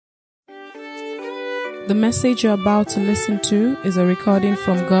The message you're about to listen to is a recording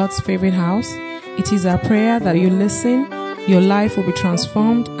from God's favorite house. It is our prayer that you listen, your life will be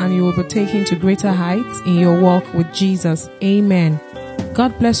transformed, and you will be taken to greater heights in your walk with Jesus. Amen.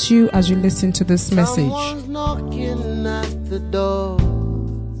 God bless you as you listen to this message. Someone's knocking at the door.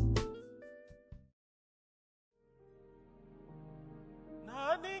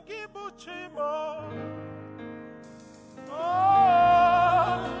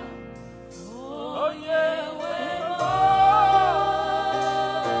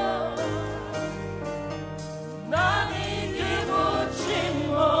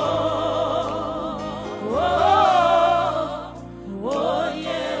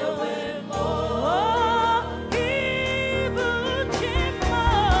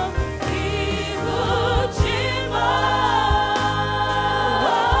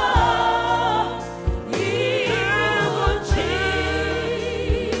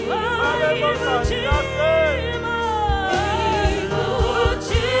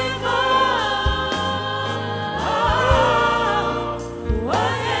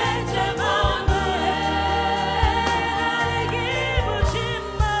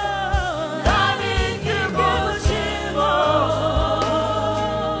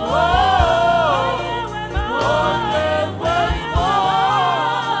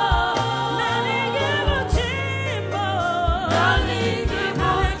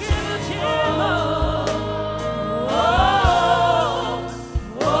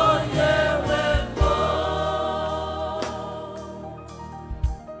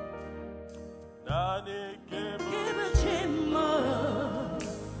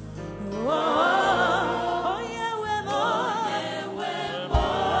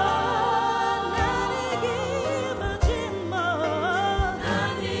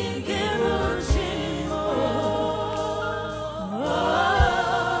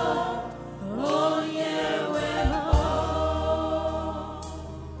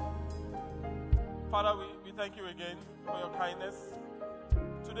 Father, we thank you again for your kindness.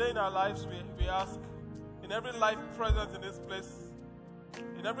 Today in our lives, we ask, in every life present in this place,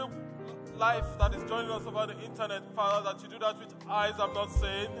 in every life that is joining us over the internet, Father, that you do that which eyes have not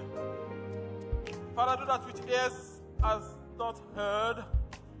seen. Father, do that which ears has not heard,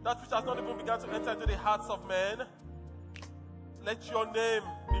 that which has not even begun to enter into the hearts of men. Let your name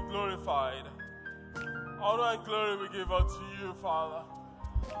be glorified. Honor and glory we give unto you, Father.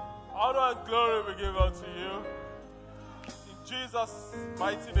 Honor and glory we give unto you. In Jesus'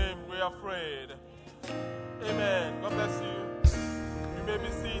 mighty name we are prayed. Amen. God bless you. You may be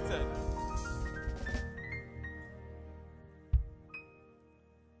seated.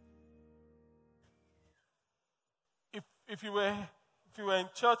 If you were in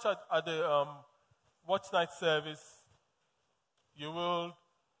church at the watch night service, you will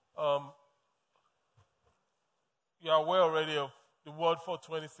you are aware already of the word for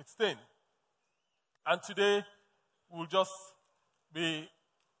 2016. And today we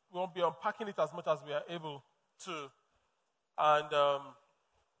won't be unpacking it as much as we are able to. And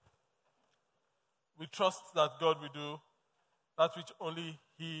we trust that God will do that which only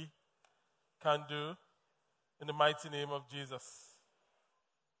He can do, in the mighty name of Jesus.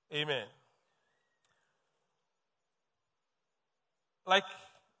 Amen. Like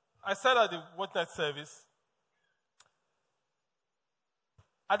I said at the watch night service,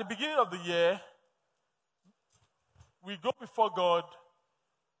 at the beginning of the year, we go before God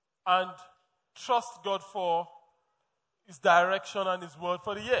and trust God for His direction and His word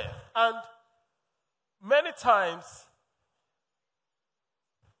for the year. And many times,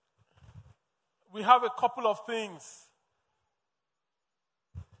 we have a couple of things.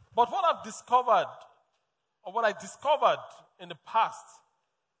 But what I've discovered, or what I discovered in the past,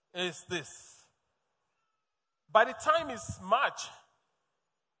 is this. By the time it's March,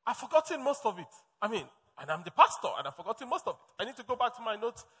 I've forgotten most of it. And I'm the pastor, and I've forgotten most of it. I need to go back to my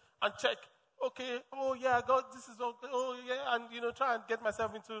notes and check, okay, oh yeah, God, this is okay, oh yeah, and try and get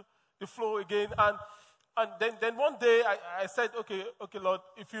myself into the flow again. And then one day I said, okay, Lord,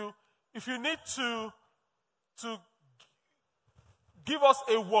 if you need to give us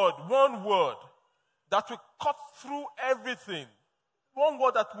a word, one word that will cut through everything, one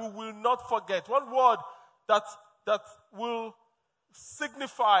word that we will not forget, one word that will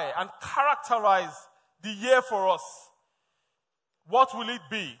signify and characterize the year for us, what will it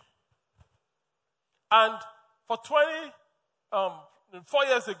be? And for 4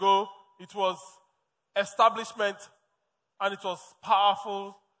 years ago, it was establishment, and it was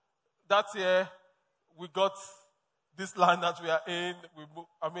powerful. That year, we got this land that we are in.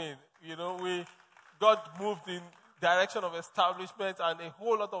 God moved in direction of establishment, and a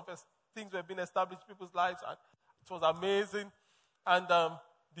whole lot of things were being established in people's lives, and it was amazing. And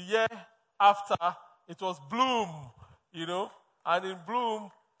the year after, it was Bloom, and in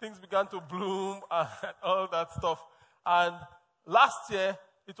Bloom, things began to bloom and all that stuff. And last year,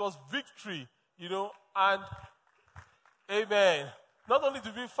 it was Victory, and amen. Not only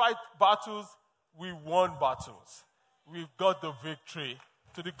did we fight battles, we won battles. We got the victory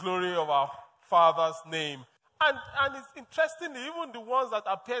to the glory of our Father's name. And it's interesting, even the ones that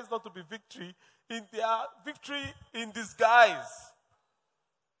appears not to be victory, they are victory in disguise.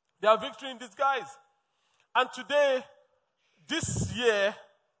 They are victory in disguise. And today, this year,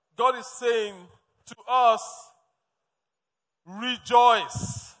 God is saying to us,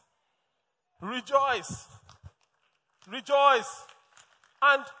 rejoice. Rejoice. Rejoice.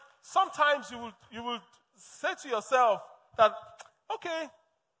 And sometimes you will say to yourself that, okay,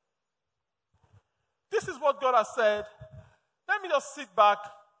 this is what God has said. Let me just sit back,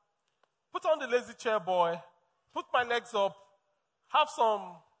 put on the lazy chair boy, put my legs up, have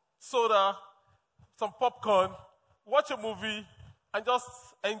some soda, some popcorn, watch a movie, and just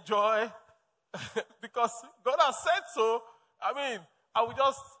enjoy. Because God has said so. I will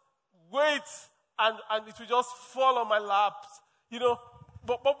just wait and it will just fall on my laps.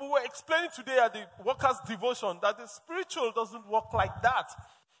 But we were explaining today at the workers' devotion that the spiritual doesn't work like that.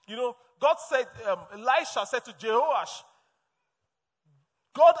 God said, Elisha said to Jehoash,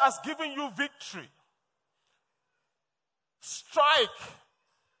 God has given you victory. Strike.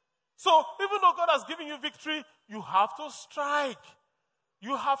 So even though God has given you victory, you have to strike.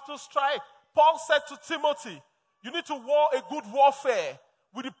 You have to strike. Paul said to Timothy, you need to war a good warfare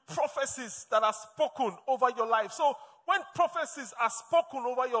with the prophecies that are spoken over your life. So when prophecies are spoken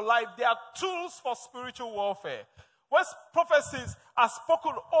over your life, they are tools for spiritual warfare. When prophecies are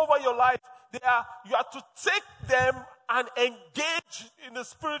spoken over your life, you have to take them and engage in the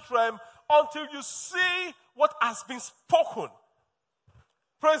spirit realm until you see what has been spoken.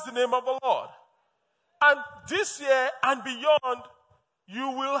 Praise the name of the Lord. And this year and beyond, you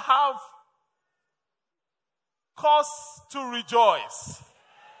will have cause to rejoice.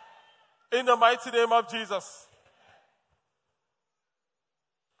 In the mighty name of Jesus.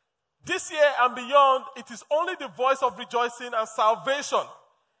 This year and beyond, it is only the voice of rejoicing and salvation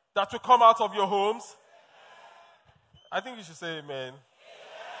that will come out of your homes. I think you should say amen.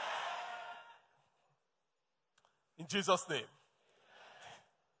 In Jesus' name.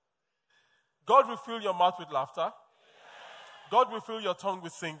 God will fill your mouth with laughter. God will fill your tongue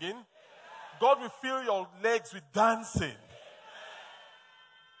with singing. God will fill your legs with dancing.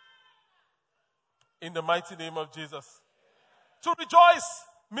 In the mighty name of Jesus. To rejoice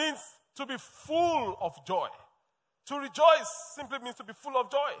means to be full of joy. To rejoice simply means to be full of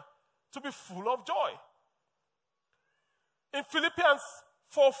joy. To be full of joy. In Philippians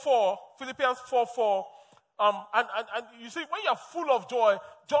 4:4, and you see, when you're full of joy,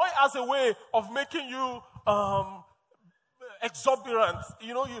 joy has a way of making you exuberant.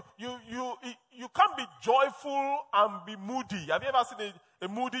 You can't be joyful and be moody. Have you ever seen a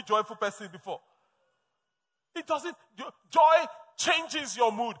moody, joyful person before? It doesn't. Joy changes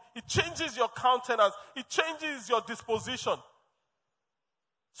your mood. It changes your countenance. It changes your disposition.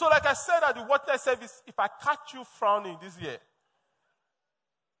 So like I said at the witness service, if I catch you frowning this year,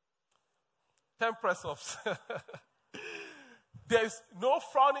 10 press-ups. There is no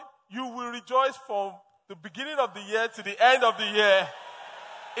frowning. You will rejoice from the beginning of the year to the end of the year.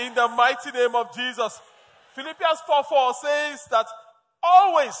 In the mighty name of Jesus. Philippians 4:4 says that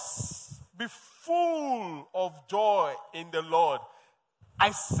always be full of joy in the Lord.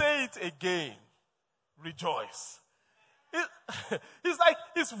 I say it again. Rejoice.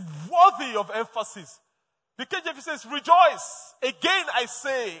 It's worthy of emphasis. The KJV says, rejoice. Again I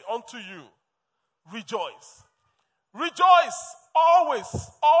say unto you, rejoice. Rejoice.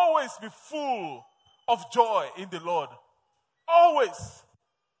 Always be full of joy in the Lord. Always.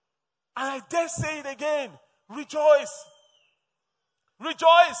 And I dare say it again. Rejoice.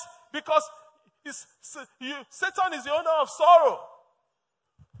 Rejoice. Because Satan is the owner of sorrow.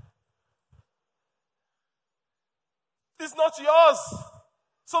 It's not yours.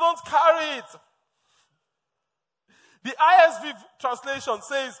 So don't carry it. The ISV translation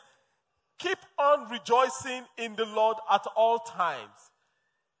says, keep on rejoicing in the Lord at all times.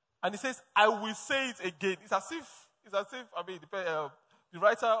 And he says, I will say it again. It's as if the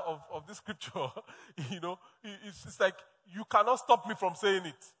writer of this scripture, it's like, you cannot stop me from saying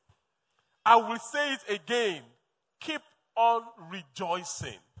it. I will say it again. Keep on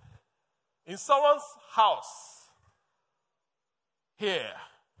rejoicing. In someone's house, here,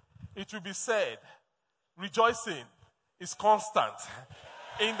 it will be said, rejoicing is constant.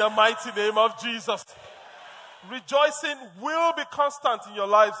 In the mighty name of Jesus. Rejoicing will be constant in your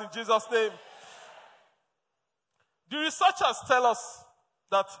lives in Jesus' name. The researchers tell us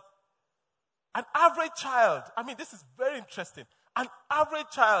that an average child, this is very interesting. An average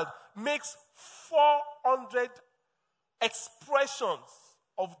child makes 400 expressions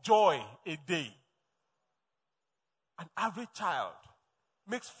of joy a day. An average child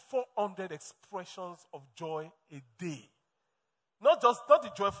makes 400 expressions of joy a day. Not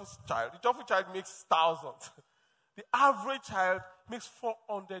the joyful child. The joyful child makes thousands. The average child makes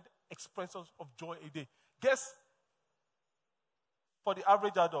 400 expressions of joy a day. Guess for the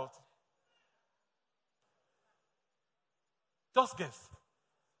average adult. Just guess.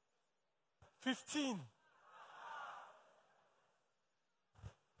 15.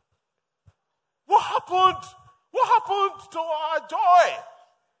 What happened? What happened to our joy?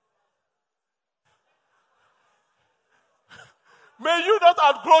 May you not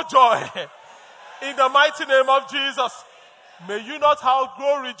outgrow joy. In the mighty name of Jesus. May you not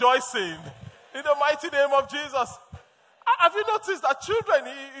outgrow rejoicing. In the mighty name of Jesus. Have you noticed that children,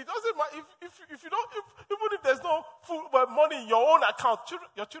 it doesn't matter if you don't, even if there's no food, money in your own account,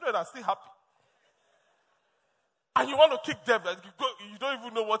 your children are still happy. And you want to kick them, you don't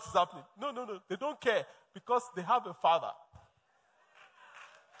even know what is happening. No, they don't care because they have a father.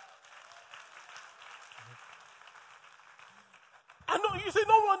 And you say,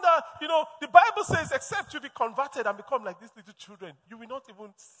 no wonder, the Bible says, except you be converted and become like these little children, you will not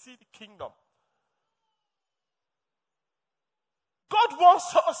even see the kingdom. God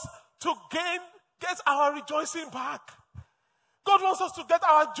wants us to get our rejoicing back. God wants us to get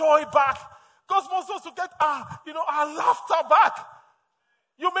our joy back. God wants us to get our laughter back.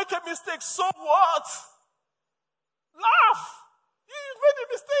 You make a mistake, so what? Laugh. You made a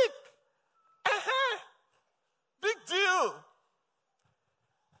mistake. Big deal.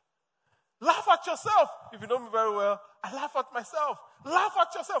 Laugh at yourself. If you know me very well, I laugh at myself. Laugh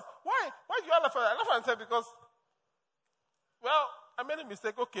at yourself. Why? Why do you laugh at myself? I laugh at myself because, I made a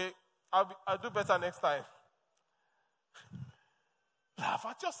mistake. Okay, I'll do better next time. Laugh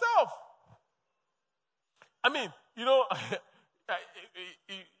at yourself. I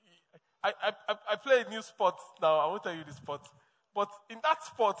play a new sport now. I won't tell you the sport. But in that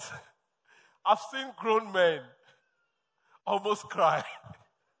sport, I've seen grown men almost cry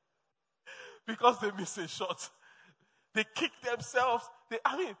because they miss a shot. They kick themselves.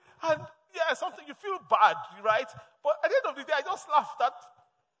 Something you feel bad, right? But at the end of the day, I just laughed at,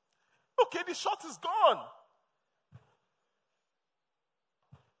 okay, the shot is gone.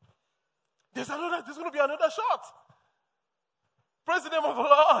 There's going to be another shot. Praise the name of the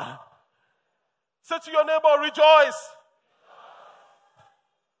Lord. Say to your neighbor, rejoice.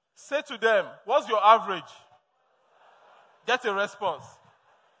 Say to them, what's your average? Get a response.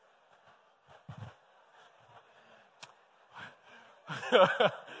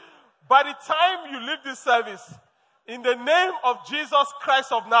 By the time you leave this service, in the name of Jesus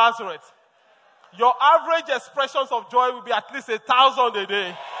Christ of Nazareth, your average expressions of joy will be at least 1,000 a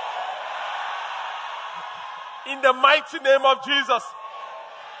day. In the mighty name of Jesus.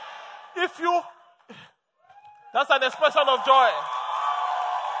 That's an expression of joy.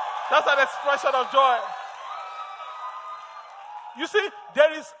 That's an expression of joy. You see,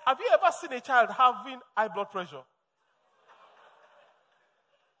 have you ever seen a child having high blood pressure?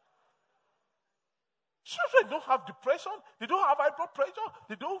 Children don't have depression. They don't have high blood pressure.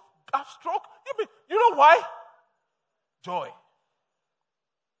 They don't have stroke. You know why? Joy.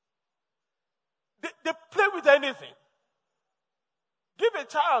 They play with anything. Give a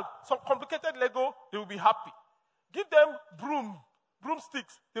child some complicated Lego, they will be happy. Give them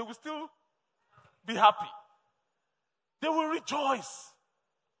broomsticks, they will still be happy. They will rejoice.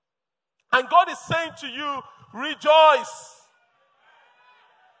 And God is saying to you, rejoice.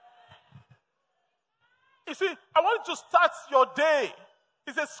 You see, I want you to start your day.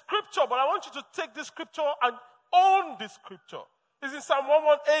 It's a scripture, but I want you to take this scripture and own this scripture. It's in Psalm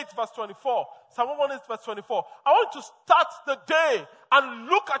 118, verse 24. Psalm 118, verse 24. I want you to start the day and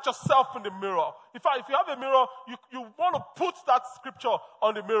look at yourself in the mirror. In fact, if you have a mirror, you want to put that scripture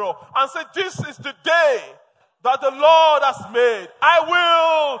on the mirror and say, this is the day that the Lord has made. I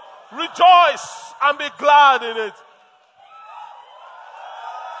will rejoice and be glad in it.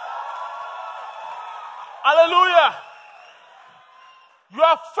 Hallelujah. You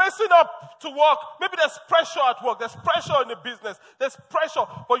are facing up to work. Maybe there's pressure at work. There's pressure in the business. There's pressure.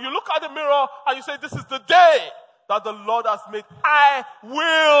 But you look at the mirror and you say, this is the day that the Lord has made. I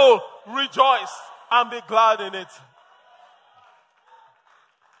will rejoice and be glad in it.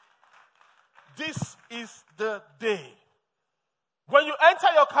 This is the day When you enter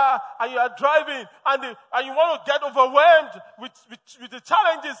your car and you are driving and you want to get overwhelmed with the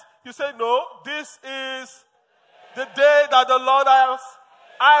challenges, you say, no, this is the day that the Lord has.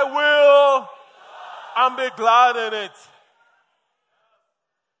 I will and be glad in it.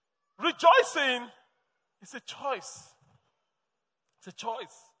 Rejoicing is a choice. It's a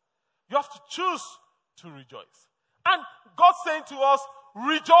choice. You have to choose to rejoice. And God's saying to us,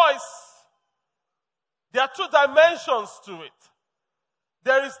 rejoice. There are two dimensions to it.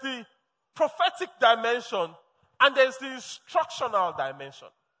 There is the prophetic dimension and there is the instructional dimension.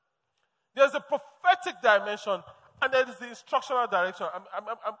 There's the prophetic dimension and there is the instructional direction.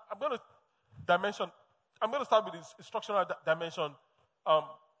 I'm going to start with the instructional dimension.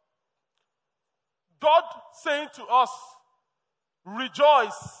 God saying to us,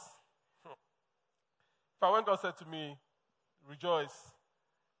 rejoice. When God said to me, rejoice,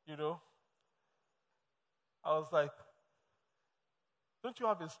 I was like, don't you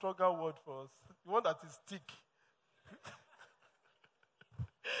have a stronger word for us? The one that is thick.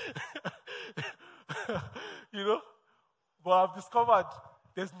 But I've discovered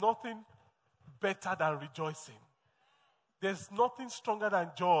there's nothing better than rejoicing. There's nothing stronger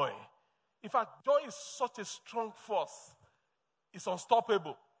than joy. In fact, joy is such a strong force. It's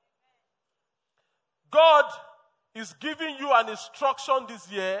unstoppable. God is giving you an instruction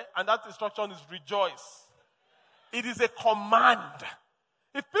this year, and that instruction is rejoice. It is a command.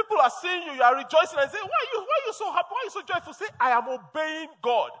 If people are seeing you, you are rejoicing and say, why are you so happy? Why are you so joyful? Say, I am obeying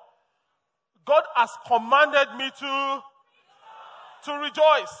God. God has commanded me to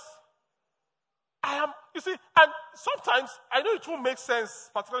rejoice. You see, and sometimes, I know it won't make sense,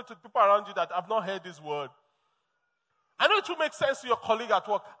 particularly to people around you that have not heard this word. I know it will make sense to your colleague at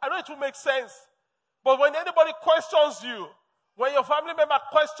work. I know it will make sense. But when anybody questions you, when your family member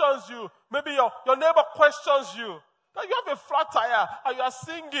questions you, maybe your neighbor questions you, that you have a flat tire and you are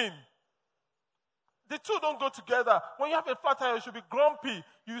singing. The two don't go together. When you have a flat tire, you should be grumpy.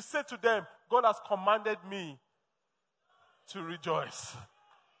 You say to them, God has commanded me to rejoice.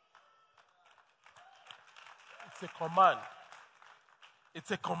 It's a command.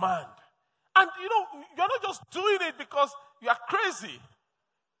 It's a command. And you're not just doing it because you are crazy.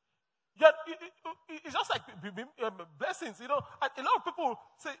 It's just like blessings, And a lot of people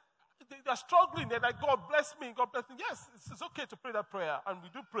say, they're struggling. They're like, God bless me, God bless me. Yes, it's okay to pray that prayer, and we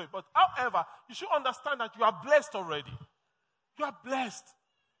do pray. But however, you should understand that you are blessed already. You are blessed.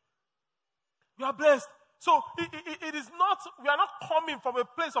 You are blessed. So it is not, we are not coming from a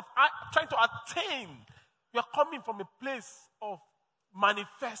place of trying to attain. We are coming from a place of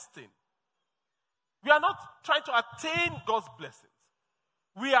manifesting. We are not trying to attain God's blessings.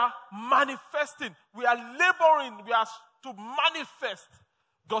 We are manifesting. We are laboring. We are to manifest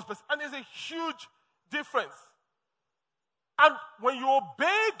God's blessings. And there's a huge difference. And when you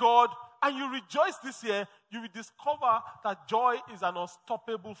obey God and you rejoice this year, you will discover that joy is an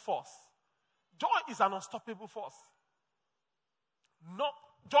unstoppable force. Joy is an unstoppable force.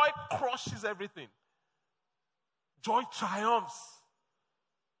 Joy crushes everything. Joy triumphs.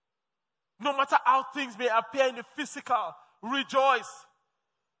 No matter how things may appear in the physical, rejoice.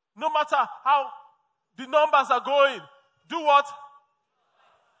 No matter how the numbers are going, do what?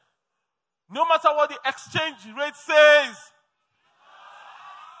 No matter what the exchange rate says.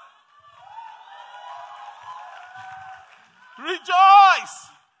 Rejoice.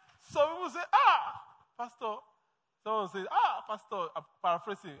 Some people say, Pastor. Someone says, Pastor, I'm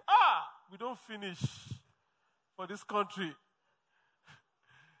paraphrasing. We don't finish for this country.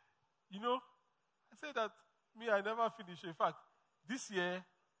 I say that I never finish. In fact, this year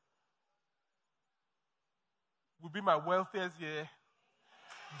will be my wealthiest year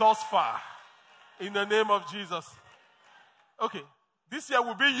thus far. In the name of Jesus. Okay, this year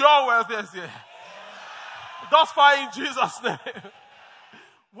will be your wealthiest year. Thus far in Jesus' name.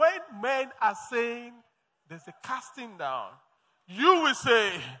 When men are saying there's a casting down, you will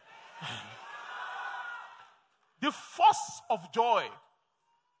say, the force of joy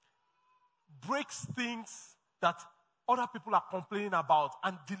breaks things that other people are complaining about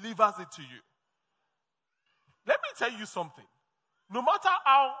and delivers it to you. Let me tell you something. No matter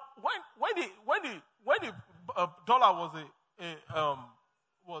how, when the dollar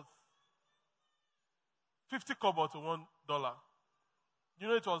was 50 kobo to $1.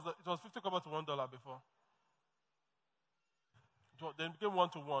 It was 50 kobo to $1 before. Then it became 1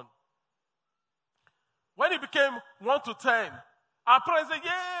 to 1. When it became 1 to 10, our parents said,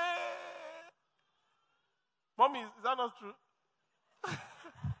 "Yay!" Mommy, is that not true?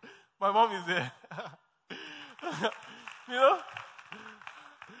 My mom is there.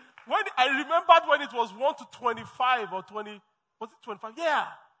 When I remembered when it was 1 to 25 or 20, Was it 25? Yeah.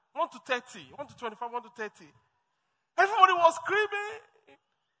 1 to 30. 1 to 25, 1 to 30. Everybody was screaming.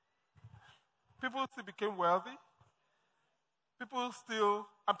 People still became wealthy. I'm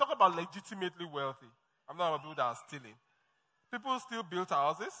talking about legitimately wealthy. I'm not about people that are stealing. People still built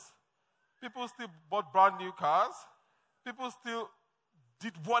houses. People still bought brand new cars. People still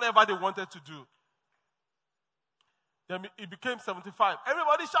did whatever they wanted to do. Then it became 75.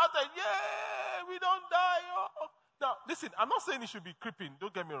 Everybody shouted, "Yeah, we don't die." Oh. Now, listen, I'm not saying it should be creeping.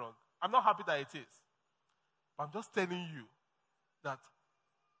 Don't get me wrong. I'm not happy that it is. But I'm just telling you that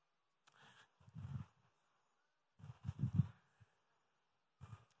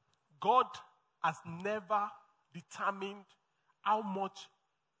God has never determined how much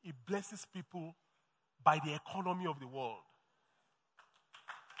He blesses people by the economy of the world.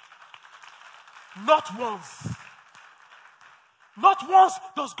 Not once. Not once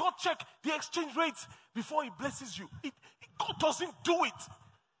does God check the exchange rate before He blesses you. God doesn't do it.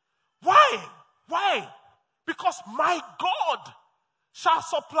 Why? Why? Because my God shall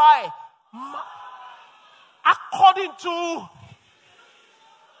supply according to...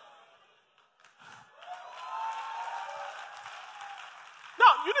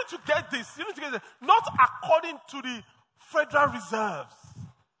 Now, you need to get this. Not according to the Federal Reserves.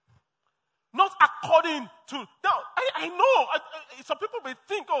 Not according to... Now, I know. Some people may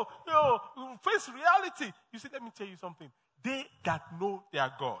think, face reality. You see, let me tell you something. They that know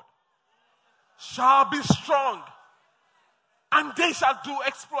their God shall be strong, and they shall do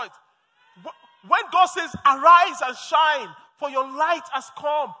exploit. When God says, "Arise and shine, for your light has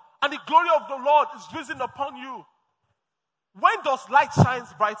come, and the glory of the Lord is risen upon you." When does light shine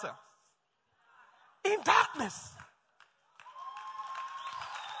brighter? In darkness.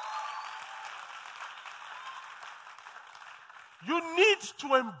 You need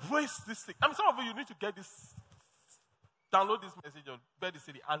to embrace this thing. Some of you need to get this, download this message on Bed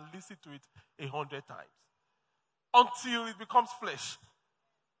City and listen to it 100 times until it becomes flesh.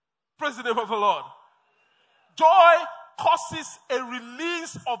 Praise the name of the Lord. Joy causes a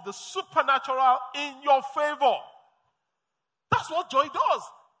release of the supernatural in your favor. That's what joy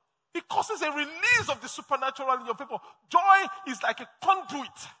does. It causes a release of the supernatural in your favor. Joy is like a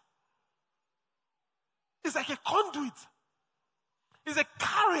conduit. It's like a conduit. It's a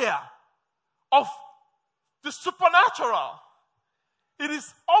carrier of the supernatural. It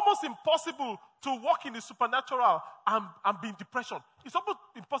is almost impossible to walk in the supernatural and be in depression. It's almost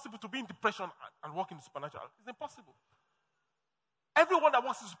impossible to be in depression and walk in the supernatural. It's impossible. Everyone that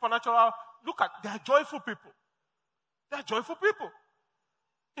walks in the supernatural, they are joyful people. They are joyful people.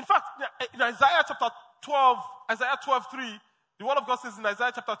 In fact, in Isaiah chapter 12, Isaiah 12:3, the word of God says in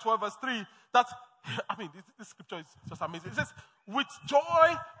Isaiah chapter 12, verse 3, that, this scripture is just amazing. It says, "With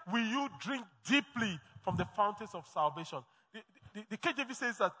joy will you drink deeply from the fountains of salvation." The KJV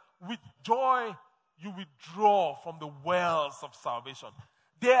says that with joy you will draw from the wells of salvation.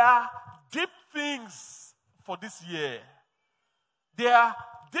 There are deep things for this year. There are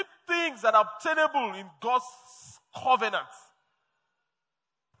deep things that are obtainable in God's covenant.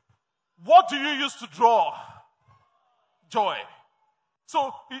 What do you use to draw? Joy.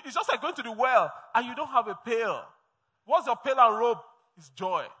 So it's just like going to the well and you don't have a pail. What's your pail and rope? It's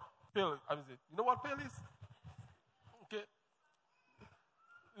joy. Pail, you know what pail is? Okay.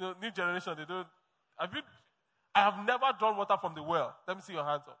 New generation, they don't. I have never drawn water from the well. Let me see your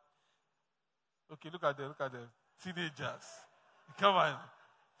hands up. Okay, look at them. Teenagers. Come on.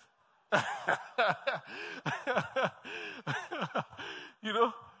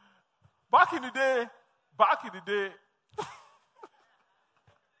 Back in the day,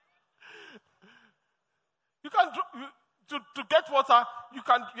 you can to get water. You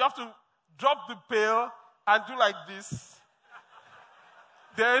have to drop the pail and do like this.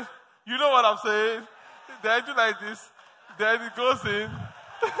 Then you know what I'm saying. Then do like this. Then it goes in.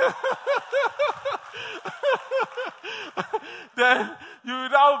 Then you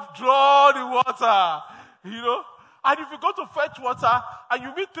now draw the water. And if you go to fetch water and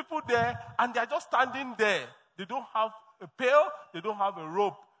you meet people there and they're just standing there, they don't have a pail, they don't have a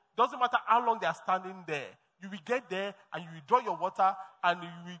rope. Doesn't matter how long they're standing there. You will get there and you will draw your water and you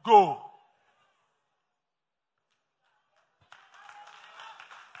will go.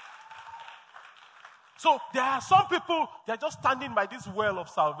 So there are some people, they're just standing by this well of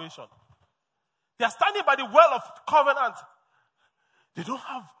salvation. They are standing by the well of covenant. They don't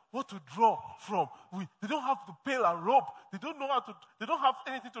have what to draw from. They don't have the pail and rope. They don't have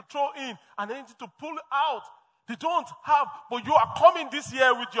anything to throw in and anything to pull out. They don't have, but you are coming this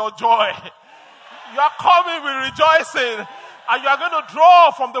year with your joy. You are coming with rejoicing. And you are going to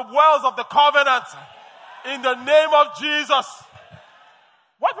draw from the wells of the covenant. In the name of Jesus.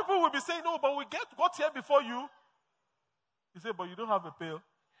 people will be saying, no, but we got here before you. He said, but you don't have a pail.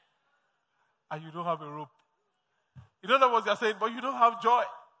 And you don't have a rope. In other words, they're saying, but you don't have joy.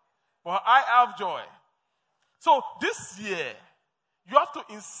 But I have joy. So this year, you have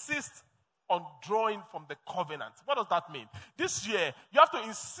to insist on drawing from the covenant. What does that mean? This year, you have to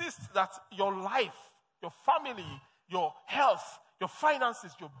insist that your life, your family, your health, your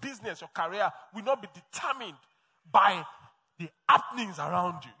finances, your business, your career will not be determined by the happenings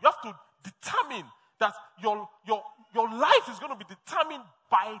around you. You have to determine that your life is going to be determined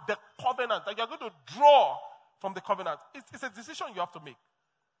by the covenant, that you're going to draw from the covenant. It's a decision you have to make.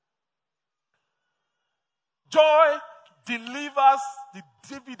 Joy delivers the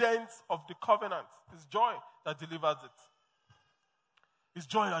dividends of the covenant. It's joy that delivers it. It's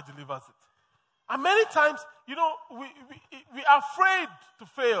joy that delivers it. And many times, we are afraid to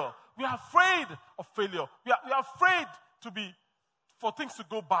fail. We are afraid of failure. We are afraid for things to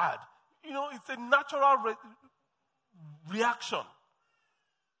go bad. It's a natural reaction.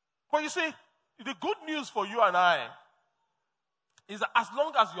 But you see, the good news for you and I is that as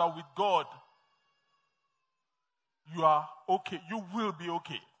long as you are with God, you are okay. You will be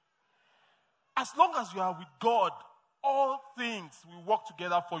okay. As long as you are with God, all things will work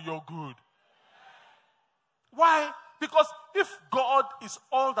together for your good. Why? Because if God is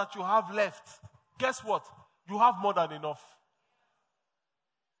all that you have left, guess what? You have more than enough.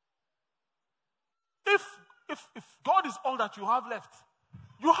 If God is all that you have left,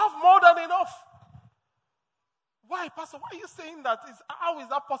 you have more than enough. Why, Pastor? Why are you saying that? How is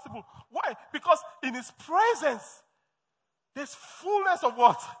that possible? Why? Because in His presence, there's fullness of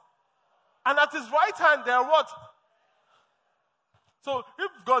what? And at His right hand, there are what? So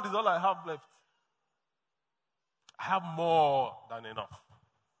if God is all I have left, I have more than enough.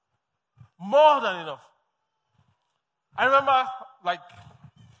 More than enough. I remember,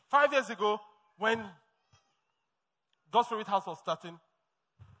 5 years ago, when God's Favorite House was starting,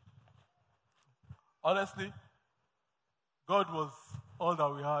 honestly, God was all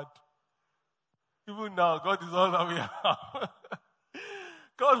that we had. Even now, God is all that we have.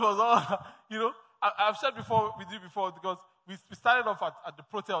 God was all, I've shared before with you before, because we started off at the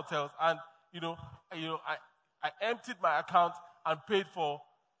Protea Hotels, and, I emptied my account and paid for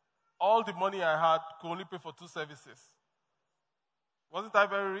all the money I had, could only pay for 2 services. Wasn't I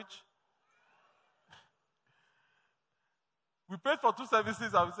very rich? We paid for 2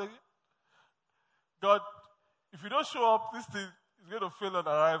 services, and we said, God, if you don't show up, this thing is going to fail on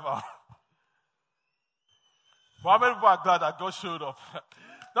arrival. But how many people are glad that God showed up?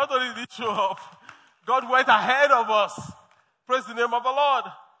 Not only did He show up, God went ahead of us. Praise the name of the Lord.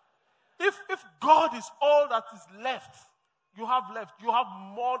 If God is all that is left, you have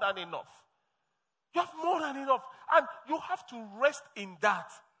more than enough. You have more than enough. And you have to rest in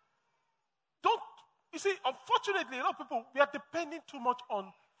that. You see, unfortunately, a lot of people, we are depending too much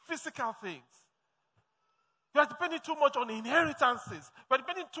on physical things. We are depending too much on inheritances. We are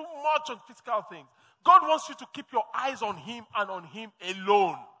depending too much on physical things. God wants you to keep your eyes on Him and on Him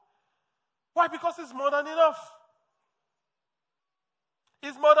alone. Why? Because it's more than enough.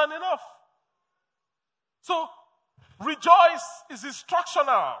 It's more than enough. So, rejoice is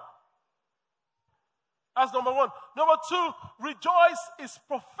instructional. That's number one. Number two, rejoice is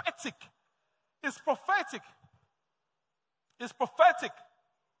prophetic. It's prophetic. It's prophetic.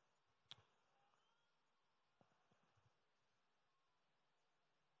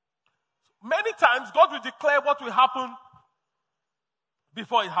 Many times, God will declare what will happen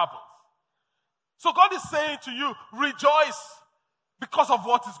before it happens. So God is saying to you, rejoice because of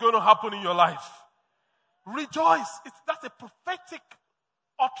what is going to happen in your life. Rejoice. That's a prophetic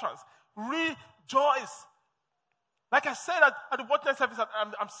utterance. Rejoice. Like I said at the Watchman service,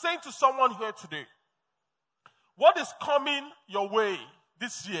 I'm saying to someone here today, what is coming your way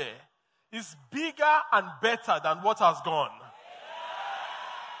this year is bigger and better than what has gone.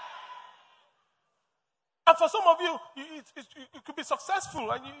 And for some of you, it could be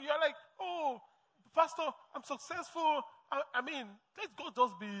successful, and you're like, oh, Pastor, I'm successful. I mean, let God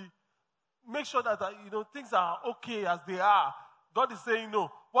just make sure that things are okay as they are. God is saying,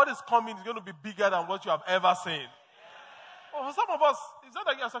 no, what is coming is going to be bigger than what you have ever seen. Well, for some of us, it's not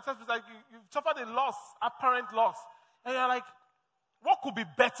like you're successful. It's like you've suffered a loss, apparent loss. And you're like, what could be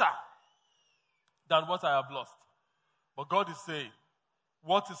better than what I have lost? But God is saying,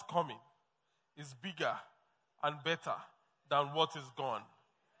 what is coming is bigger and better than what is gone.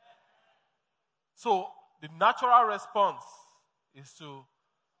 So, the natural response is to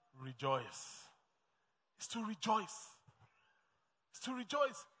rejoice. It's to rejoice. It's to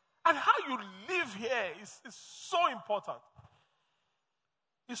rejoice. And how you live here is so important.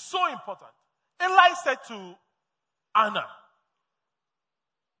 is so important. Eli said to Anna,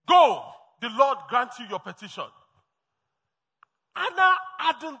 "Go, the Lord grant you your petition." Anna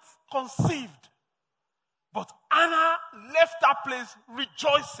hadn't conceived, but Anna left that place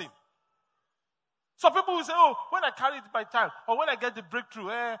rejoicing. Some people will say, "Oh, when I carry my child, or when I get the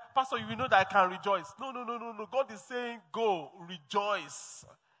breakthrough, Pastor, you will know that I can rejoice." No. God is saying, "Go, rejoice,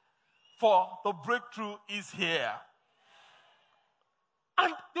 for the breakthrough is here."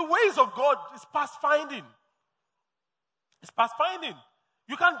 And the ways of God is past finding. It's past finding.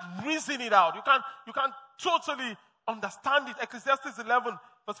 You can't reason it out. You can't totally understand it. Ecclesiastes 11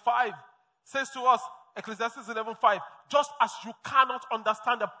 verse 5 says to us, Ecclesiastes 11:5, just as you cannot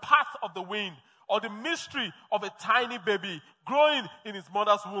understand the path of the wind or the mystery of a tiny baby growing in his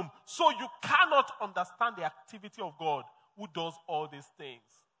mother's womb, so you cannot understand the activity of God who does all these things.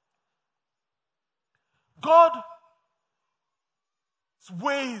 God's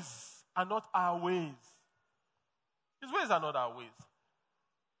ways are not our ways. His ways are not our ways.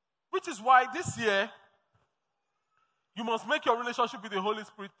 Which is why this year, you must make your relationship with the Holy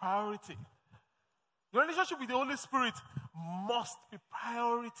Spirit priority. Your relationship with the Holy Spirit must be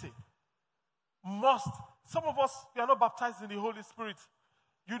priority. Must. Some of us, we are not baptized in the Holy Spirit.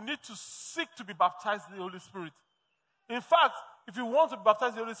 You need to seek to be baptized in the Holy Spirit. In fact, if you want to be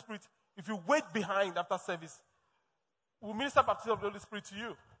baptized in the Holy Spirit, if you wait behind after service, we'll minister baptism of the Holy Spirit to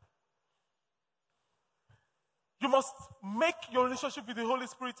you. You must make your relationship with the Holy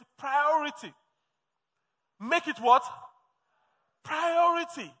Spirit priority. Make it what?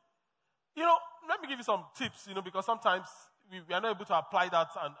 Priority. Let me give you some tips, because sometimes we are not able to apply that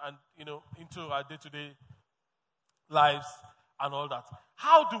and into our day-to-day lives and all that.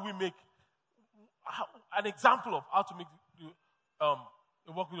 How do we make an example of how to make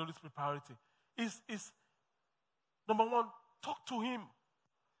the work with the Holy Spirit priority? Is number one, talk to Him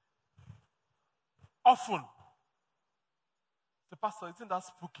often. The pastor, isn't that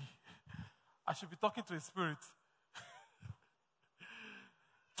spooky? I should be talking to a spirit.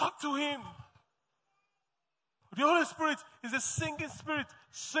 Talk to Him. The Holy Spirit is a singing spirit.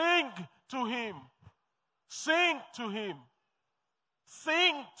 Sing to Him. Sing to Him.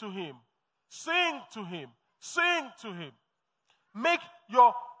 Sing to Him. Sing to Him. Sing to Him. Make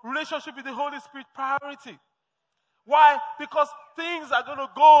your relationship with the Holy Spirit priority. Why? Because things are going to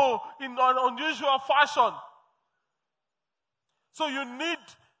go in an unusual fashion. So you need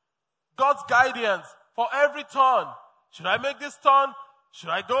God's guidance for every turn. Should I make this turn? Should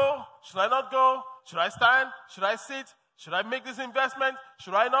I go? Should I not go? Should I stand? Should I sit? Should I make this investment?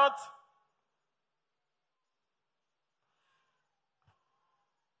 Should I not?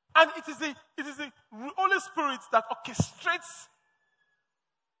 And it is the Holy Spirit that orchestrates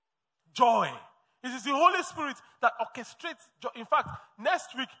joy. It is the Holy Spirit that orchestrates joy. In fact,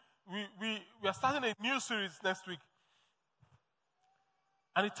 next week, we are starting a new series next week.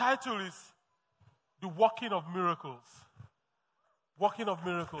 And the title is The Working of Miracles. Working of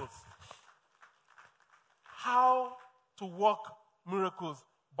Miracles. How to work miracles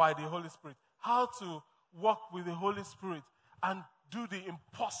by the Holy Spirit. How to work with the Holy Spirit and do the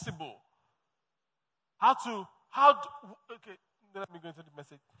impossible. Okay, let me go into the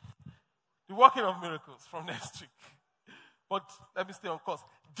message. The working of miracles from next week. But let me stay on course.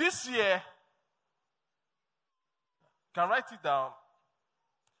 This year, you can write it down.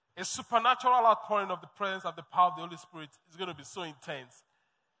 A supernatural outpouring of the presence of the power of the Holy Spirit is going to be so intense.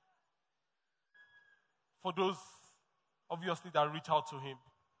 For those, obviously, that reach out to Him.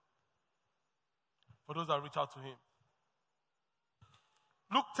 For those that reach out to Him.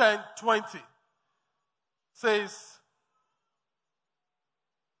 Luke 10:20 says,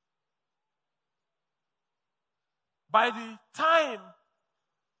 by the time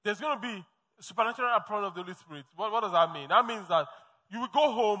there's going to be a supernatural outpouring of the Holy Spirit, what does that mean? That means that you will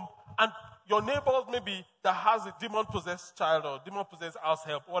go home and your neighbors maybe that has a demon-possessed child or demon-possessed house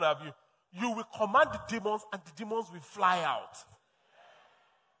help, what have you, you will command the demons and the demons will fly out.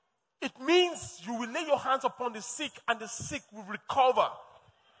 It means you will lay your hands upon the sick and the sick will recover.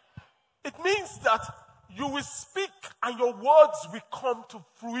 It means that you will speak and your words will come to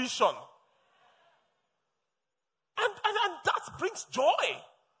fruition. And that brings joy.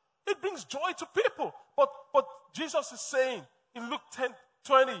 It brings joy to people. But Jesus is saying in Luke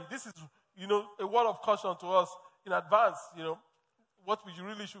 10:20, this is, a word of caution to us in advance, what we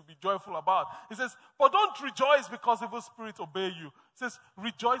really should be joyful about. He says, but don't rejoice because evil spirits obey you. He says,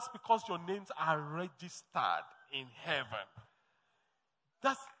 rejoice because your names are registered in heaven.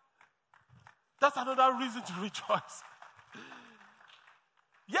 That's another reason to rejoice.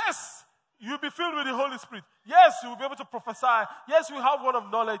 Yes, You'll be filled with the Holy Spirit. Yes, you will be able to prophesy. Yes, you will have word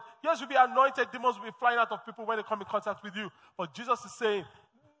of knowledge. Yes, you'll be anointed. Demons will be flying out of people when they come in contact with you. But Jesus is saying,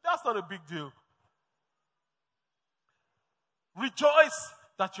 that's not a big deal. Rejoice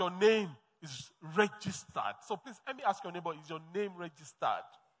that your name is registered. So please, let me ask your neighbor, is your name registered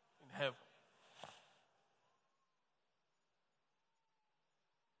in heaven?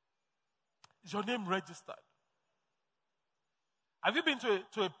 Is your name registered? Have you been to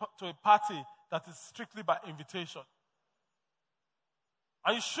a party that is strictly by invitation?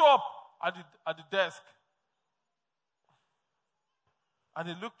 And you show up at the desk, and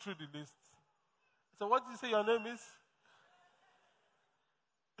they look through the list. So what did you say your name is?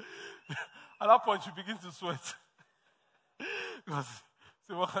 At that point, you begin to sweat. Because,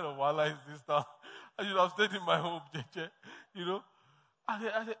 say, what kind of wala is this now? I should have stayed in my home, you know. And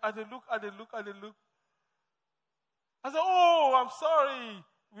they look. I said, oh, I'm sorry.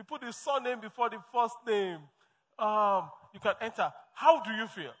 We put the surname before the first name. You can enter. How do you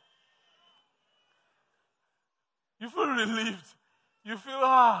feel? You feel relieved. You feel,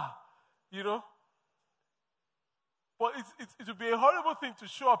 you know. But it would be a horrible thing to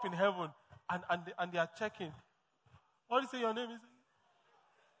show up in heaven and they are checking. What do you say your name is?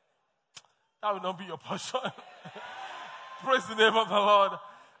 That will not be your portion. Praise the name of the Lord.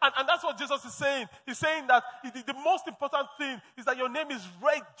 And that's what Jesus is saying. He's saying that the most important thing is that your name is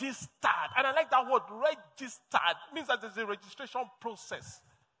registered. And I like that word, registered. It means that there's a registration process.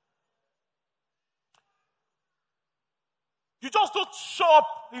 You just don't show up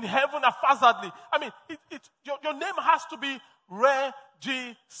in heaven haphazardly. I mean, your name has to be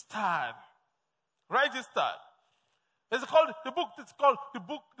registered. Registered. It's called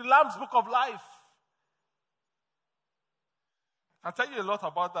the Lamb's Book of Life. I'll tell you a lot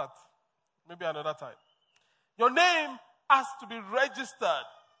about that. Maybe another time. Your name has to be registered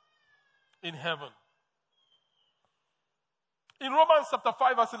in heaven. In Romans chapter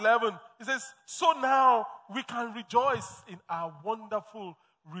 5 verse 11, it says, so now we can rejoice in our wonderful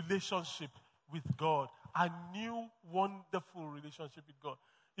relationship with God. A new wonderful relationship with God.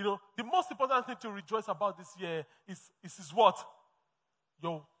 You know, the most important thing to rejoice about this year is what?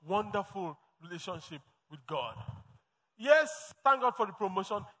 Your wonderful relationship with God. Yes, thank God for the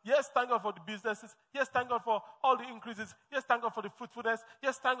promotion. Yes, thank God for the businesses. Yes, thank God for all the increases. Yes, thank God for the fruitfulness.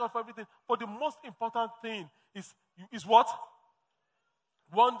 Yes, thank God for everything. But the most important thing is what?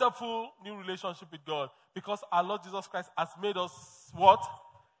 Wonderful new relationship with God. Because our Lord Jesus Christ has made us what?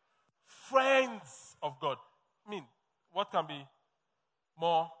 Friends of God. I mean, what can be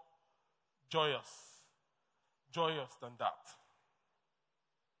more joyous than that?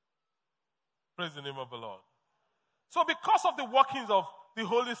 Praise the name of the Lord. So because of the workings of the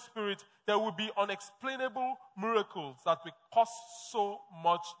Holy Spirit, there will be unexplainable miracles that will cause so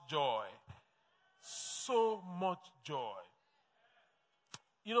much joy. So much joy.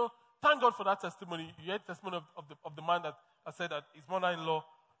 You know, thank God for that testimony. You heard the testimony of the man that I said that his mother-in-law,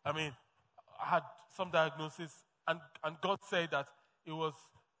 had some diagnosis, and God said that it was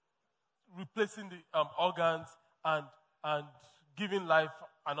replacing the organs and giving life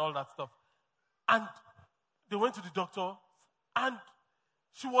and all that stuff. And they went to the doctor, and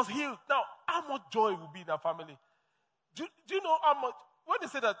she was healed. Now, how much joy will be in her family? Do you know how much? When they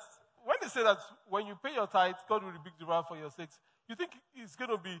say that when you pay your tithes, God will rebuke the wrath for your sakes, you think it's going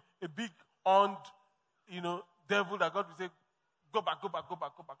to be a big horned, devil that God will say, go back.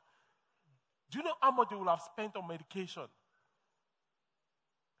 Do you know how much they will have spent on medication?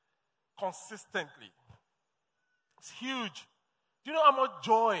 Consistently. It's huge. Do you know how much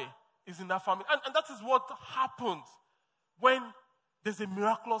joy is in that family? And that is what happens when there's a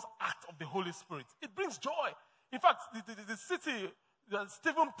miraculous act of the Holy Spirit. It brings joy. In fact, the city that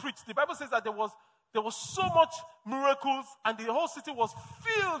Stephen preached, the Bible says that there was so much miracles and the whole city was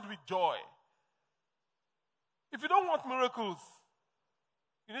filled with joy. If you don't want miracles,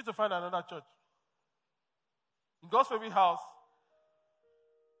 you need to find another church. In God's favorite house,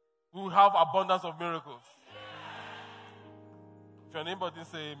 we will have abundance of miracles. If your neighbor didn't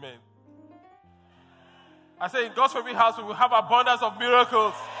say amen. I say in God's favorite house, we will have abundance of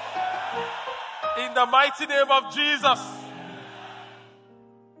miracles. In the mighty name of Jesus.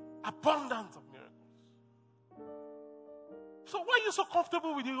 Abundance of miracles. So why are you so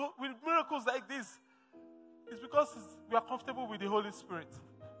comfortable with miracles like this? It's because we are comfortable with the Holy Spirit.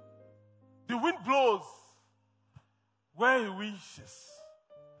 The wind blows where He wishes.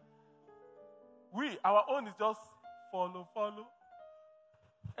 Our own is just follow.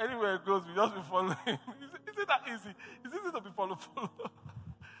 Anywhere it goes, we just be following. Isn't that easy? It's easy to be follow.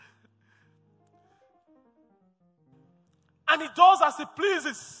 And He does as He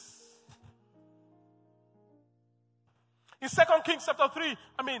pleases. In 2 Kings chapter 3,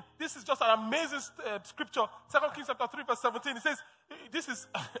 this is just an amazing scripture. 2 Kings chapter 3 verse 17, it says, this is,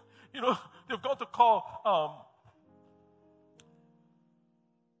 they've gone to call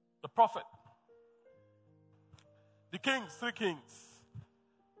the prophet. The kings, 3 kings.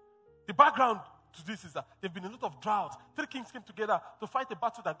 The background to this is that there have been a lot of drought. 3 kings came together to fight a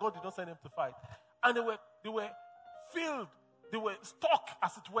battle that God did not send them to fight. And they were filled, they were stuck,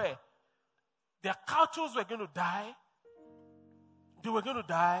 as it were. Their cattle were going to die. They were going to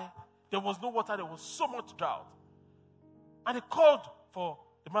die. There was no water. There was so much drought. And they called for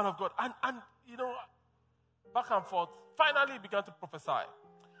the man of God. And back and forth. Finally, he began to prophesy.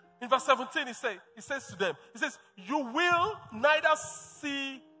 In verse 17, he says to them, he says, you will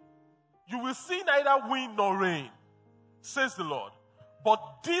see neither wind nor rain, says the Lord.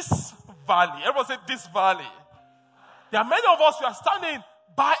 But this valley, everyone say this valley. There are many of us who are standing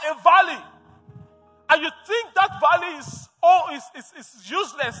by a valley. And you think that valley is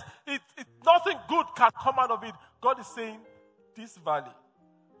useless. Nothing good can come out of it. God is saying, this valley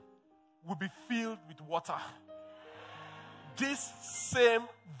will be filled with water. This same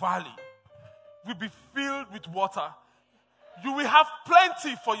valley will be filled with water. You will have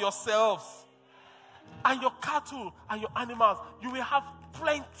plenty for yourselves. And your cattle and your animals. You will have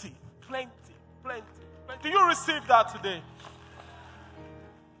plenty. Do you receive that today?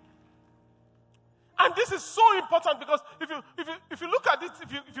 And this is so important because if you look at it,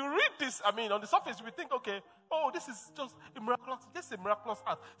 if you read this, on the surface, you will think, okay, this is just a miraculous. This is a miraculous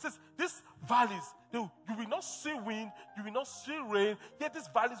act. It says these valleys, you will not see wind, you will not see rain, yet these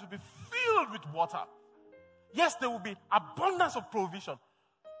valleys will be filled with water. Yes, there will be abundance of provision.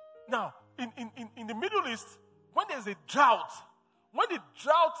 Now, in the Middle East, when there's a drought, when the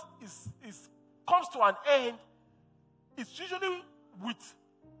drought comes to an end, it's usually with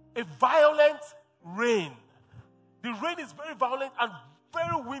a violent rain. The rain is very violent and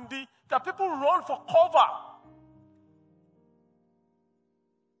very windy that people run for cover.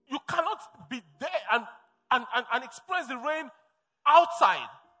 You cannot be there and experience the rain outside.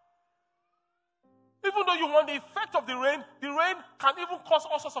 Even though you want the effect of the rain can even cause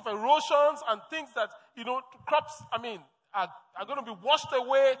all sorts of erosions and things that, crops, are going to be washed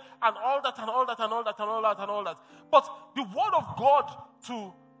away and all that. But the word of God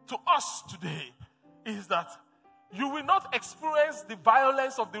to us today is that you will not experience the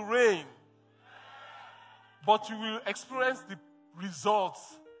violence of the rain, but you will experience the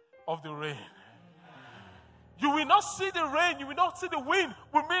results of the rain. You will not see the rain, you will not see the wind.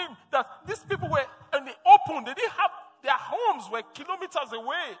 Will mean that these people were in the open. They didn't have, their homes were kilometers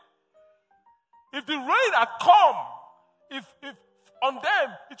away. If the rain had come, if on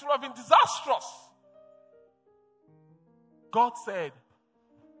them, it would have been disastrous. God said,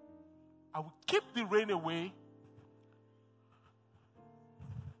 I will keep the rain away,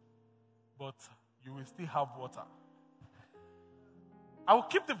 but you will still have water. I will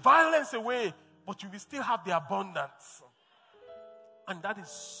keep the violence away, but you will still have the abundance. And that is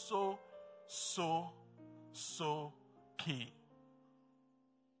so, so, so key.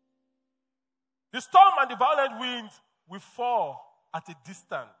 The storm and the violent winds will fall at a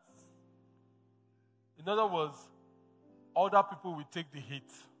distance. In other words, other people will take the hit,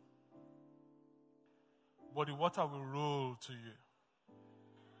 but the water will roll to you.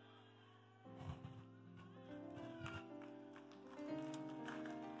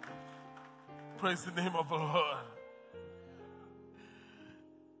 Praise the name of the Lord.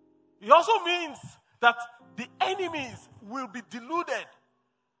 It also means that the enemies will be deluded.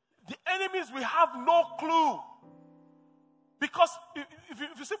 The enemies will have no clue. Because if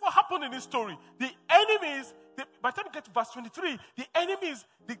you see what happened in this story, the enemies, by the time you get to verse 23, the enemies,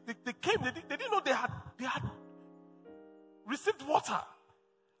 they came, they didn't know they had received water.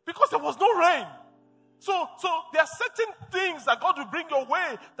 Because there was no rain. So there are certain things that God will bring your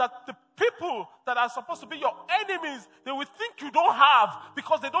way that the people that are supposed to be your enemies, they will think you don't have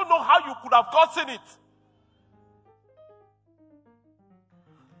because they don't know how you could have gotten it.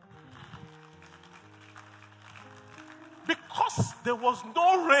 Because there was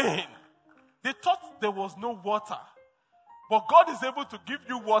no rain, they thought there was no water. But God is able to give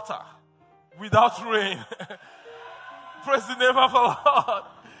you water without rain. Praise the name of the Lord.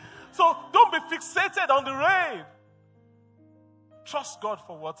 So don't be fixated on the rain. Trust God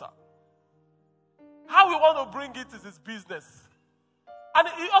for water. How we want to bring it is His business. And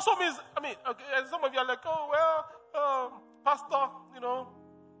it also means, okay, some of you are like, Pastor,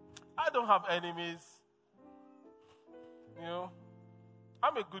 I don't have enemies.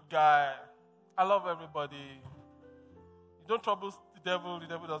 I'm a good guy. I love everybody. You don't trouble the devil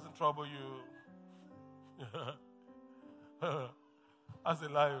doesn't trouble you. That's a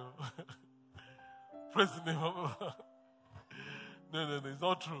lie. Praise the name of God. No, it's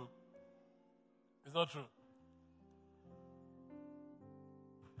not true. It's not true.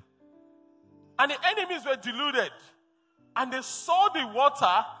 And the enemies were deluded. And they saw the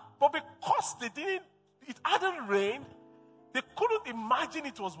water, but because it hadn't rained, they couldn't imagine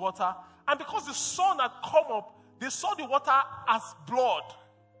it was water. And because the sun had come up, they saw the water as blood.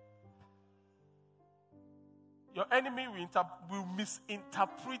 Your enemy will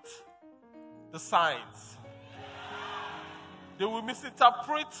misinterpret the signs. They will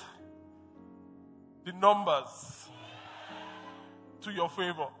misinterpret the numbers to your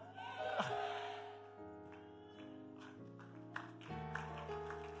favor.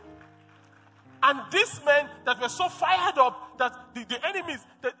 And these men that were so fired up that the enemies,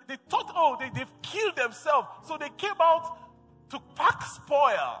 they thought, they've killed themselves. So they came out to pack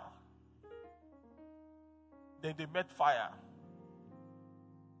spoil. Then they met fire.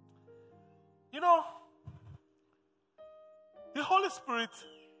 You know, the Holy Spirit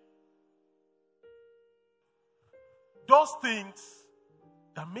does things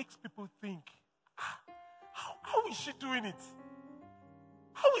that makes people think, how is she doing it?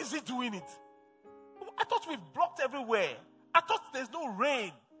 How is he doing it? I thought we've blocked everywhere. I thought there's no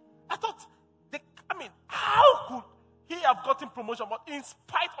rain. I thought, how could he have gotten promotion? But in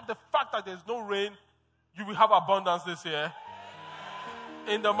spite of the fact that there's no rain, you will have abundance this year.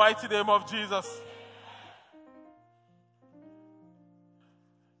 In the mighty name of Jesus.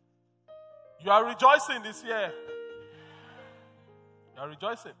 You are rejoicing this year. You are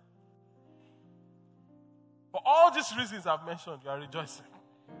rejoicing. For all these reasons I've mentioned, you are rejoicing.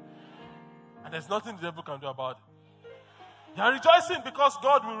 And there's nothing the devil can do about it. You are rejoicing because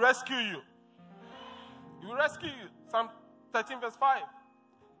God will rescue you. He will rescue you. Psalm 13 verse 5.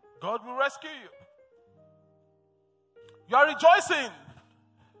 God will rescue you. You are rejoicing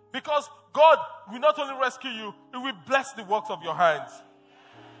because God will not only rescue you, He will bless the works of your hands.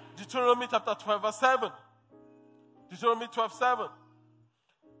 Deuteronomy chapter 12 verse 7. Deuteronomy 12:7.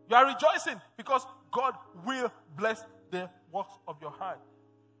 You are rejoicing because God will bless the works of your hand.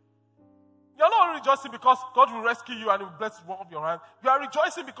 You are not rejoicing because God will rescue you and will bless the work of your hand. You are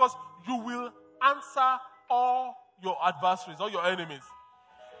rejoicing because you will answer all your adversaries, all your enemies.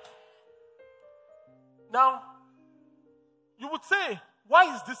 Now, you would say,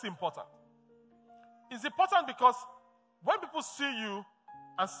 why is this important? It's important because when people see you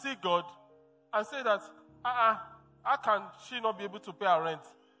and see God and say that, how can she not be able to pay her rent?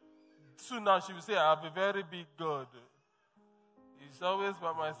 Soon now she will say, I have a very big God. He's always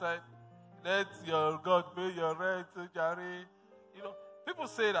by my side. Let your God pay your rent, Jerry. You know, people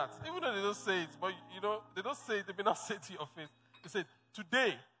say that, even though they don't say it, but you know, they don't say it, they may not say it to your face. They say,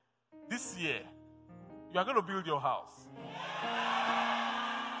 today, this year, you are going to build your house.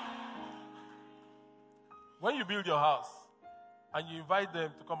 When you build your house and you invite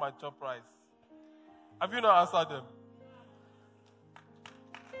them to come and chop rice, have you not answered them?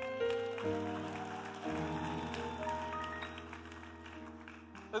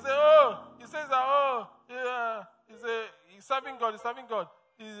 They say, he says that, yeah, he's serving God,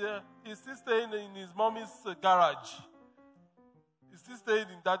 He's still staying in his mommy's garage. He's still staying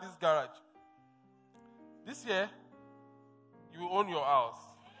in daddy's garage. This year, you own your house.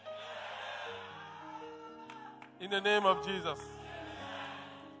 In the name of Jesus.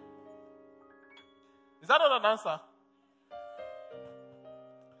 Is that not an answer?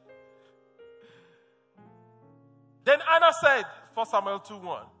 Then Anna said, 1 Samuel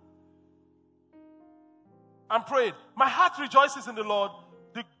 2:1, and prayed, my heart rejoices in the Lord.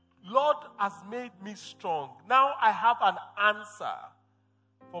 The Lord has made me strong. Now I have an answer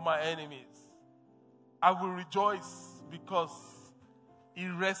for my enemies. I will rejoice because He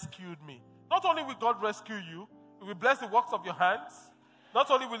rescued me. Not only will God rescue you, He will bless the works of your hands. Not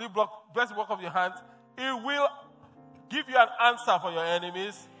only will He bless the work of your hands, He will give you an answer for your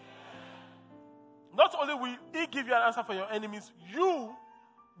enemies. Not only will He give you an answer for your enemies, you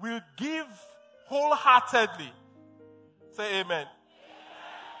will give wholeheartedly. Say amen.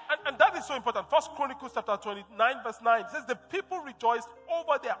 And that is so important. 1 Chronicles chapter 29 verse 9 says the people rejoiced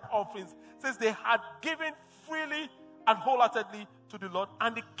over their offerings. It says they had given freely and wholeheartedly to the Lord,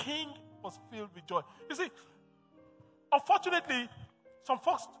 and the king was filled with joy. You see, unfortunately, some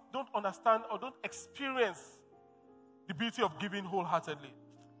folks don't understand or don't experience the beauty of giving wholeheartedly.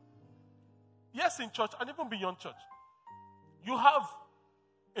 Yes, in church and even beyond church. You have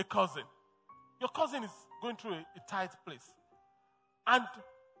a cousin. Your cousin is going through a tight place. And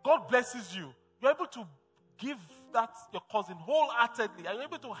God blesses you. You're able to give that your cousin wholeheartedly. And you're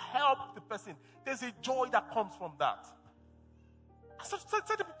able to help the person. There's a joy that comes from that.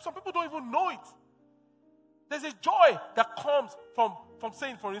 Some people don't even know it. There's a joy that comes from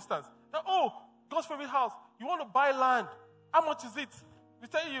saying, for instance, that, oh, God's favorite house, you want to buy land. How much is it? We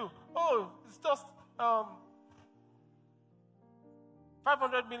tell you, oh, it's just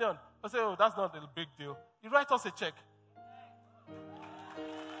 500 million. I say, oh, that's not a big deal. You write us a check.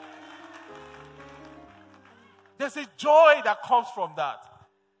 There's a joy that comes from that.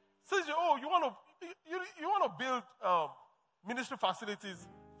 Says, oh, you want to build ministry facilities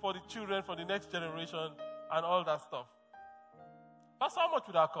for the children, for the next generation, and all that stuff. That's how much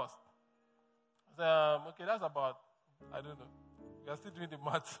would that cost? I say, okay, that's about, I don't know. We are still doing the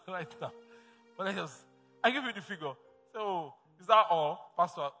math right now. But I give you the figure. So, is that all,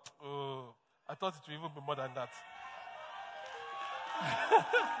 Pastor? Oh, I thought it would even be more than that.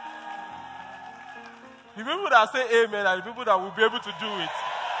 The people that say amen are the people that will be able to do it.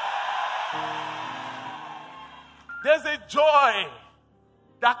 There's a joy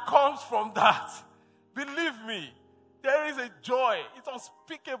that comes from that. Believe me, there is a joy. It's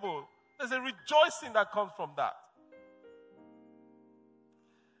unspeakable. There's a rejoicing that comes from that.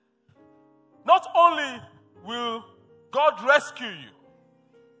 Not only will God rescue you,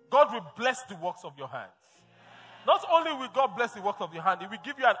 God will bless the works of your hands. Not only will God bless the works of your hand, He will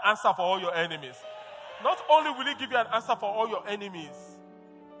give you an answer for all your enemies. Not only will He give you an answer for all your enemies,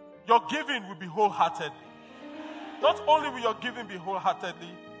 your giving will be wholeheartedly. Not only will your giving be wholeheartedly,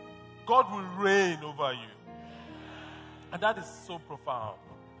 God will reign over you. And that is so profound.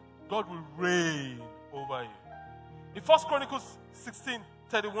 God will reign over you. In 1 Chronicles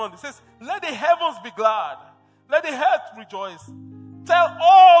 16:31, it says, let the heavens be glad. Let the earth rejoice. Tell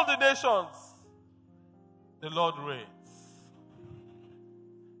all the nations, the Lord reigns.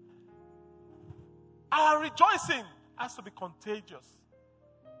 Our rejoicing has to be contagious.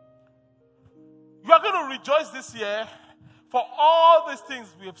 You are going to rejoice this year for all these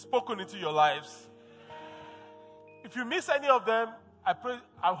things we have spoken into your lives. If you miss any of them, I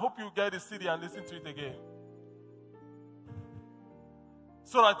hope you get the CD and listen to it again.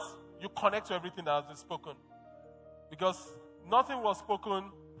 So that you connect to everything that has been spoken. Because nothing was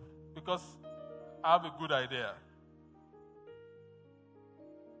spoken because I have a good idea.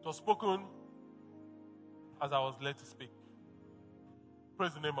 It was spoken as I was led to speak.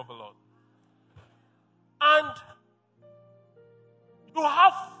 Praise the name of the Lord. And you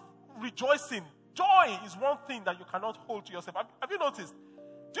have rejoicing. Joy is one thing that you cannot hold to yourself. Have you noticed?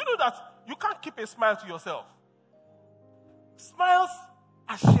 Do you know that you can't keep a smile to yourself? Smiles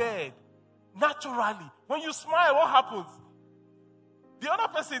are shared naturally. When you smile, what happens? The other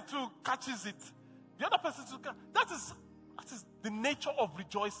person too catches it. The other person too that is the nature of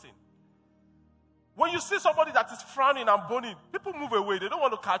rejoicing. When you see somebody that is frowning and boning, people move away. They don't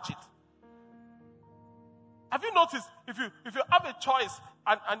want to catch it. Have you noticed, if you have a choice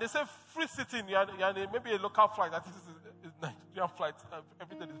and they say free sitting, you're maybe a local flight, that is a Nigerian flight,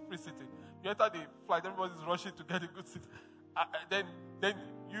 everything is free sitting. You enter the flight, everybody is rushing to get a good seat. Then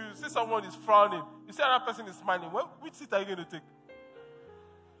you see someone is frowning. You see another person is smiling. Which seat are you going to take?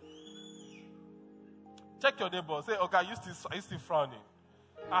 Check your neighbor. Say, okay, are you still frowning?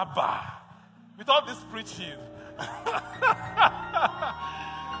 Abba. With all this preaching.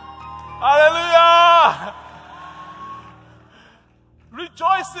 Hallelujah.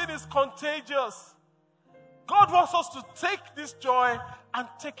 Rejoicing is contagious. God wants us to take this joy and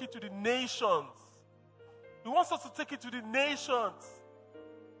take it to the nations. He wants us to take it to the nations.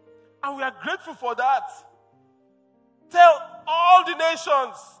 And we are grateful for that. Tell all the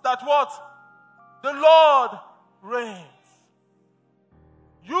nations that what? The Lord reigns.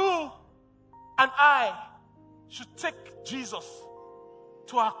 You and I should take Jesus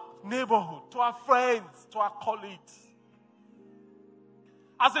to our neighborhood, to our friends, to our colleagues.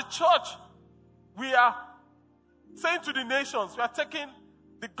 As a church, we are saying to the nations, we are taking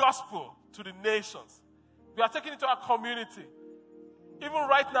the gospel to the nations. We are taking it to our community. Even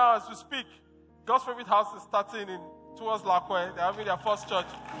right now as we speak, God's Favorite House is starting towards Lakwe. They're having their first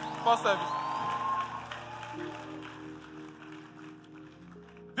service.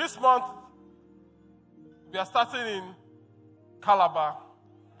 This month, we are starting in Calabar.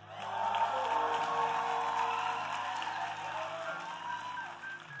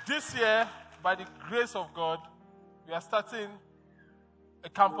 This year, by the grace of God, we are starting a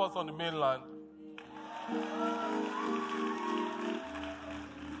campus on the mainland.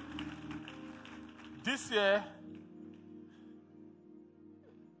 This year,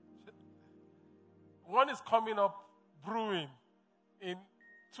 one is coming up brewing in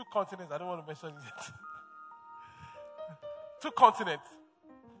 2 continents. I don't want to mention it. 2 continents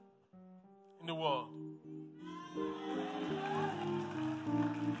in the world.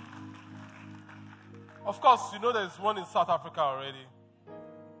 Of course, you know there's one in South Africa already.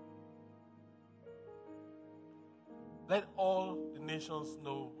 Let all the nations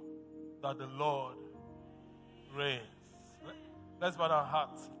know that the Lord reigns. Let's bow our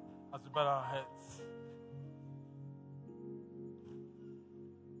hearts as we bow our heads.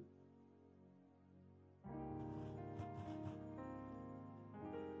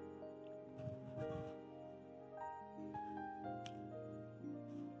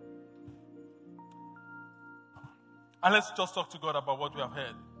 And let's just talk to God about what we have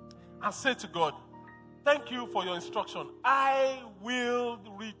heard. And say to God, thank you for your instruction. I will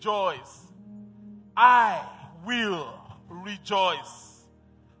rejoice. I will rejoice.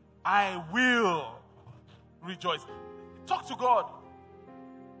 I will rejoice. Talk to God.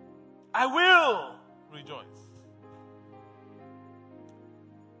 I will rejoice.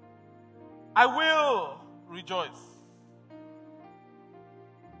 I will rejoice.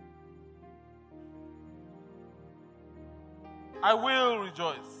 I will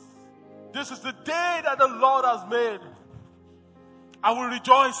rejoice. This is the day that the Lord has made. I will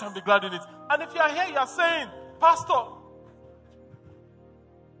rejoice and be glad in it. And if you are here, you are saying, Pastor,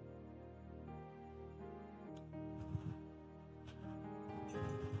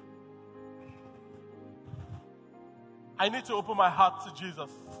 I need to open my heart to Jesus.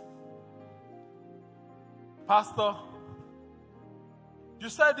 Pastor, you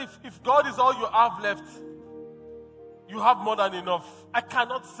said if God is all you have left, you have more than enough. I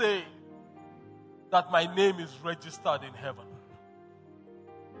cannot say that my name is registered in heaven.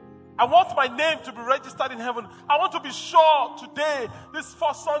 I want my name to be registered in heaven. I want to be sure today, this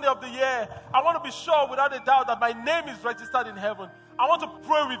first Sunday of the year, I want to be sure without a doubt that my name is registered in heaven. I want to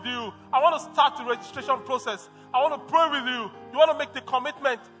pray with you. I want to start the registration process. I want to pray with you. You want to make the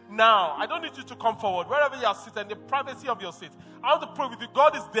commitment now. I don't need you to come forward. Wherever you are sitting, in the privacy of your seat, I want to pray with you.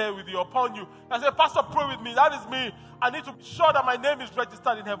 God is there with you, upon you. I say, Pastor, pray with me. That is me. I need to be sure that my name is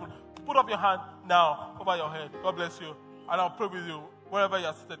registered in heaven. Put up your hand now over your head. God bless you. And I'll pray with you wherever you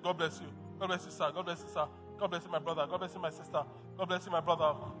are seated. God bless you. God bless you, sir. God bless you, sir. God bless you, my brother. God bless you, my sister. God bless you, my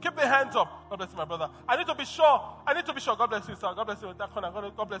brother. Keep the hands up. God bless you, my brother. I need to be sure. I need to be sure. God bless you, sir. God bless you in that corner.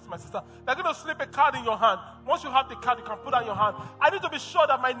 God bless you, my sister. They're going to slip a card in your hand. Once you have the card, you can put it in your hand. I need to be sure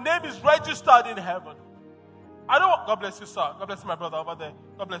that my name is registered in heaven. I don't want... God bless you, sir. God bless you, my brother over there.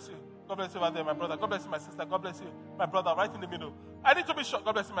 God bless you. God bless you over there, my brother. God bless you, my sister. God bless you, my brother, right in the middle. I need to be sure.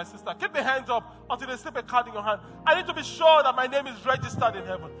 God bless you, my sister. Keep the hands up until they slip a card in your hand. I need to be sure that my name is registered in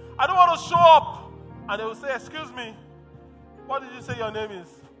heaven. I don't want to show up and they will say, excuse me, what did you say your name is?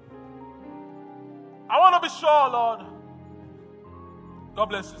 I want to be sure, Lord. God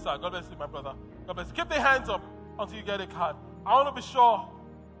bless you, sir. God bless you, my brother. God bless you. Keep the hands up until you get a card. I want to be sure.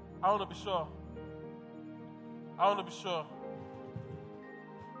 I want to be sure. I want to be sure.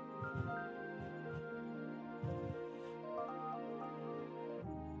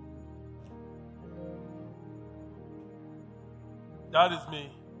 That is me.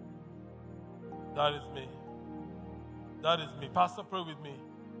 That is me. That is me. Pastor, pray with me.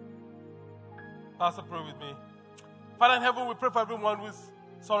 Pastor, pray with me. Father in heaven, we pray for everyone who is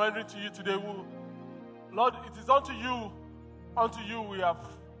surrendering to you today. Lord, it is unto you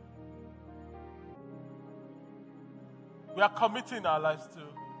we are committing our lives to.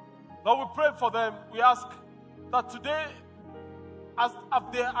 Lord, we pray for them. We ask that today, as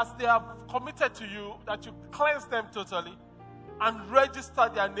they have committed to you, that you cleanse them totally and register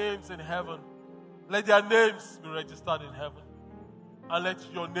their names in heaven. Let their names be registered in heaven. And let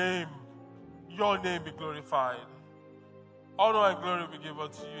your name be glorified. Honor and glory be given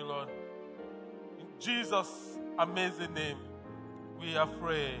to you, Lord. In Jesus' amazing name, we are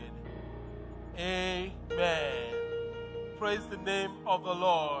prayed. Amen. Praise the name of the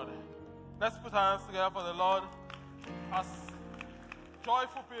Lord. Let's put our hands together for the Lord as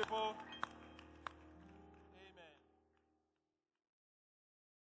joyful people.